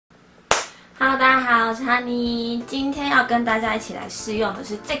Hello， 大家好，我是 Honey， 今天要跟大家一起来试用的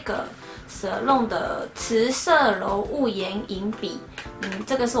是这个 Solone 的持色柔雾眼影笔。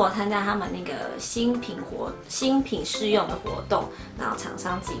这个是我参加他们那个新品试用的活动，然后厂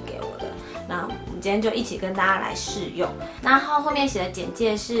商寄给我的。那我们今天就一起跟大家来试用。然后后面写的简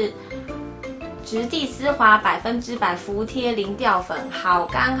介是：质地丝滑，100%服帖，零掉粉，好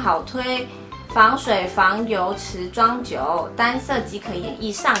干好推。防水防油，持妆久，单色即可演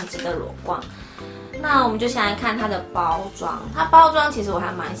绎上质的裸光。那我们就先来看它的包装，它包装其实我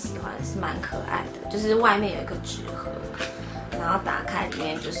还蛮喜欢，是蛮可爱的，就是外面有一个纸盒，然后打开里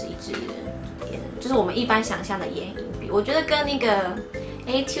面就是一支就是我们一般想象的眼影笔，我觉得跟那个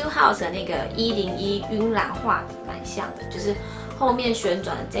A2 House 的那个101晕染画蛮像的，就是后面旋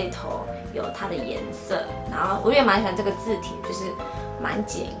转的这头有它的颜色，然后我也蛮喜欢这个字体，就是蛮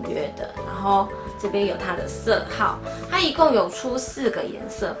简约的，然后这边有它的色号，它一共有出4个颜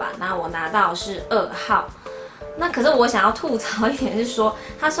色吧，那我拿到是2号。那可是我想要吐槽一点是说，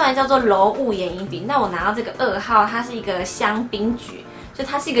它虽然叫做柔雾眼影笔，那我拿到这个2号，它是一个香槟橘，就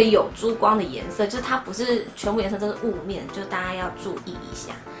它是一个有珠光的颜色，就是它不是全部颜色都是雾面，就大家要注意一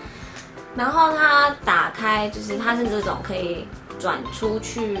下。然后它打开，就是它是这种可以转出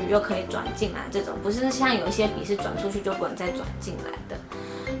去又可以转进来，这种不是像有一些笔是转出去就不能再转进来的。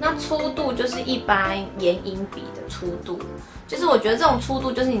那粗度就是一般眼影笔的粗度，就是我觉得这种粗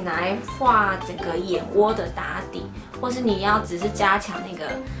度就是你拿来画整个眼窝的打底，或是你要只是加强那个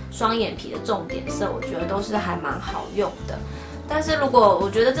双眼皮的重点色，我觉得都是还蛮好用的。但是如果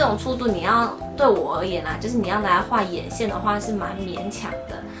我觉得这种粗度你要对我而言就是你要拿来画眼线的话是蛮勉强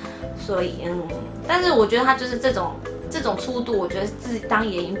的，所以但是我觉得它就是这种粗度，我觉得是当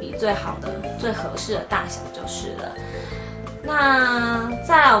眼影笔最好的、最合适的大小就是了。那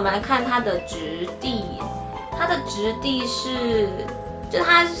再来，我们来看它的质地。它的质地是，就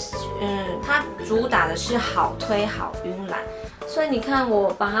它主打的是好推好晕染，所以你看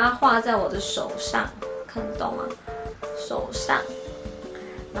我把它画在我的手上，看得懂吗？手上，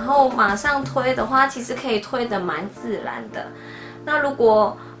然后马上推的话，其实可以推得蛮自然的。那如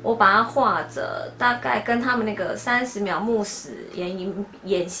果我把它画着，大概跟他们那个30秒慕斯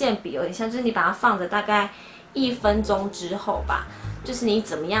眼线笔有点像，就是你把它放着大概1分钟之后吧，就是你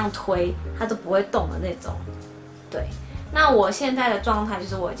怎么样推它都不会动的那种。对，那我现在的状态就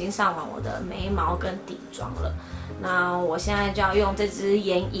是我已经上完我的眉毛跟底妆了，那我现在就要用这支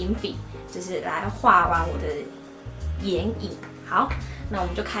眼影笔，就是来画完我的眼影。好，那我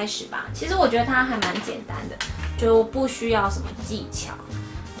们就开始吧。其实我觉得它还蛮简单的，就不需要什么技巧。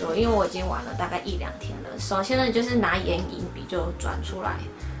对，因为我已经玩了大概1-2天了。首先呢，就是拿眼影笔就转出来，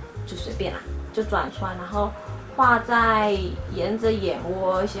就随便啦，就转出来，然后画在沿着眼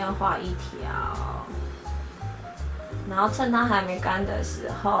窝先画一条，然后趁它还没干的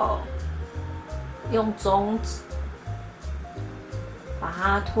时候，用中指把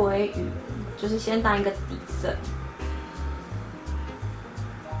它推匀，就是先当一个底色。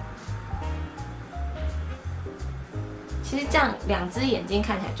其实这样2只眼睛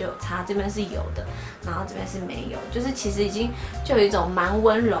看起来就有差，这边是有的，然后这边是没有，就是其实已经就有一种蛮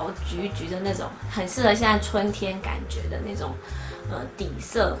温柔橘橘的那种，很适合现在春天感觉的那种底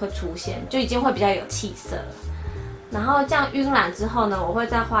色会出现，就已经会比较有气色了。然后这样晕染之后呢，我会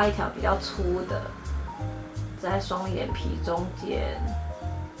再画一条比较粗的，在双眼皮中间。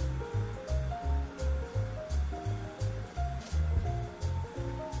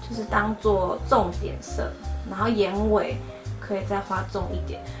就是当做重点色，然后眼尾可以再画重一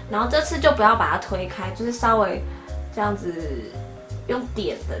点，然后这次就不要把它推开，就是稍微这样子用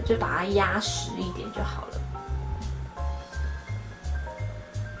点的，就把它压实一点就好了。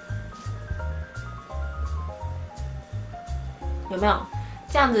有没有？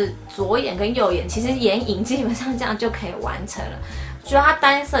这样子左眼跟右眼，其实眼影基本上这样就可以完成了。觉得它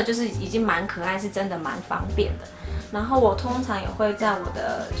单色就是已经蛮可爱，是真的蛮方便的。然后我通常也会在我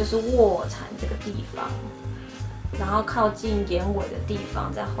的就是卧蚕这个地方，然后靠近眼尾的地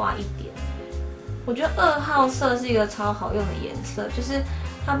方再画一点。我觉得2号色是一个超好用的颜色，就是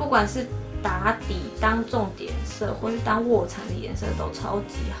它不管是打底当重点色，或是当卧蚕的颜色都超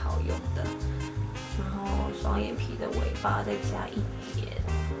级好用的。然后双眼皮的尾巴再加一点。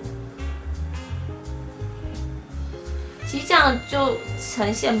其实这样就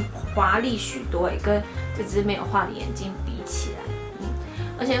呈现华丽许多，跟这只没有画的眼睛比起来，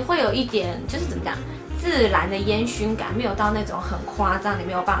而且会有一点就是怎么讲，自然的烟熏感，没有到那种很夸张，你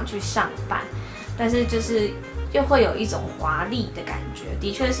没有办法去上班，但是就是又会有一种华丽的感觉，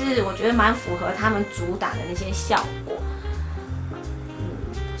的确是我觉得蛮符合他们主打的那些效果。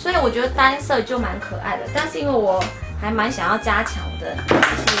所以我觉得单色就蛮可爱的，但是因为我还蛮想要加强我的就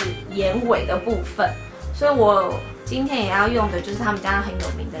是眼尾的部分，所以我今天也要用的就是他们家很有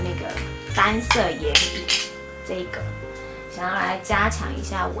名的那个单色眼笔，这个想要来加强一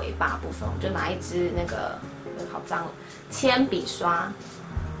下尾巴部分，我就拿一支那个好脏哦，铅笔刷，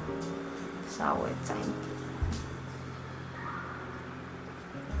稍微沾一点。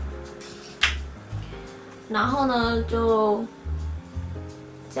然后呢，就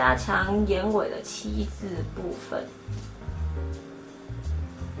加强眼尾的七字部分。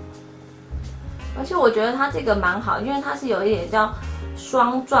而且我觉得它这个蛮好，因为它是有一点叫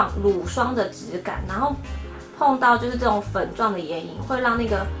霜状乳霜的质感，然后碰到就是这种粉状的眼影，会让那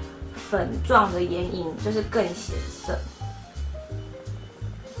个粉状的眼影就是更显色。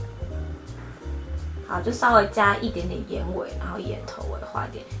好，就稍微加一点点眼尾，然后眼头尾画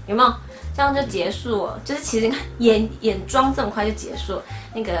一点，有没有？这样就结束了。就是其实你看眼妆这么快就结束了，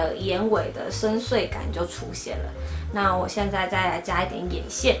那个眼尾的深邃感就出现了。那我现在再来加一点眼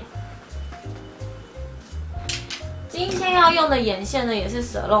线。今天要用的眼线呢，也是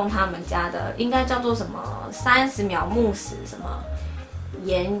Solone他们家的，应该叫做什么30秒慕斯什么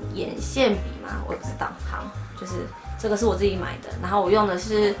眼线笔吗？我也不知道。好，就是这个是我自己买的，然后我用的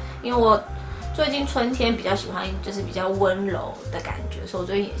是，因为我最近春天比较喜欢就是比较温柔的感觉，所以我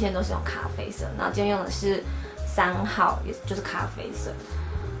最近眼线都是用咖啡色。然后今天用的是3号，也就是咖啡色。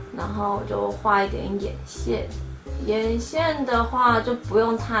然后就画一点眼线。眼线的话就不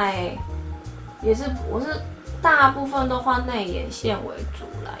用太，我是大部分都画内眼线为主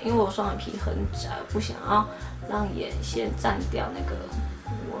啦，因为我双眼皮很窄，不想要让眼线占掉那个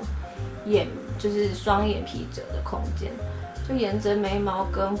我就是双眼皮褶的空间，就沿着眉毛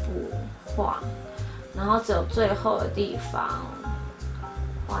根部画，然后只有最后的地方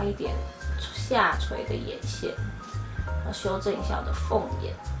画一点下垂的眼线，然后修正一下我的凤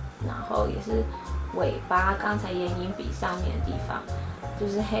眼，然后也是尾巴刚才眼影笔上面的地方，就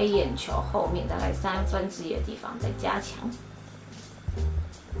是黑眼球后面大概1/3的地方再加强。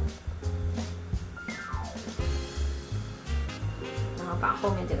然后把后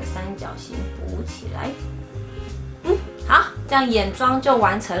面这个三角形补起来。好，这样眼妆就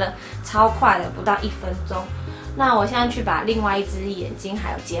完成了，超快的，不到1分钟。那我现在去把另外一只眼睛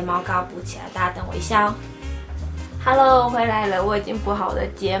还有睫毛膏补起来，大家等我一下哦。Hello， 回来了，我已经补好我的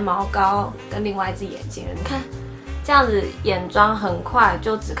睫毛膏跟另外一只眼睛了。你看，这样子眼妆很快，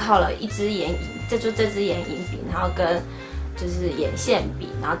就只靠了一支眼影，这支眼影笔，然后跟就是眼线笔，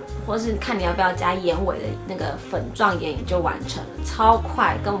然后或是看你要不要加眼尾的那个粉状眼影就完成了，超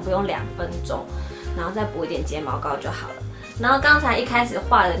快，根本不用2分钟。然后再补一点睫毛膏就好了。然后刚才一开始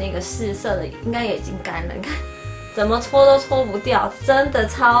画的那个试色的应该也已经干了，你看怎么搓都搓不掉，真的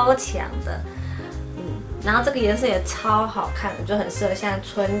超强的。然后这个颜色也超好看的，就很适合现在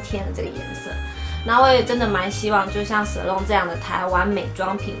春天的这个颜色。然后我也真的蛮希望，就像Solone这样的台湾美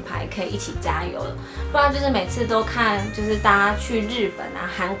妆品牌可以一起加油的，不然就是每次都看，就是大家去日本啊、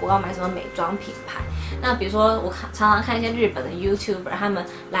韩国要买什么美妆品牌。那比如说我常常看一些日本的 YouTuber， 他们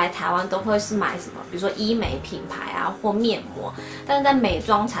来台湾都会是买什么，比如说医美品牌啊或面膜，但是在美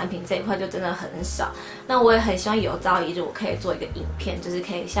妆产品这一块就真的很少。那我也很希望有朝一日我可以做一个影片，就是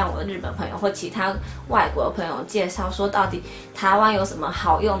可以向我的日本朋友或其他外国的朋友介绍，说到底台湾有什么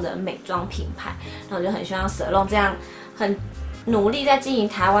好用的美妆品牌。那我就很希望Solone这样很努力在经营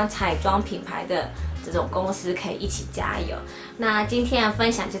台湾彩妆品牌的这种公司可以一起加油。那今天的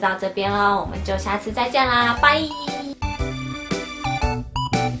分享就到这边咯，我们就下次再见啦，拜。言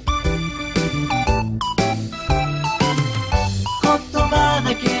葉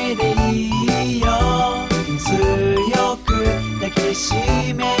だけでいいよ、強く抱き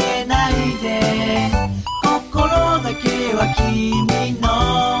しめ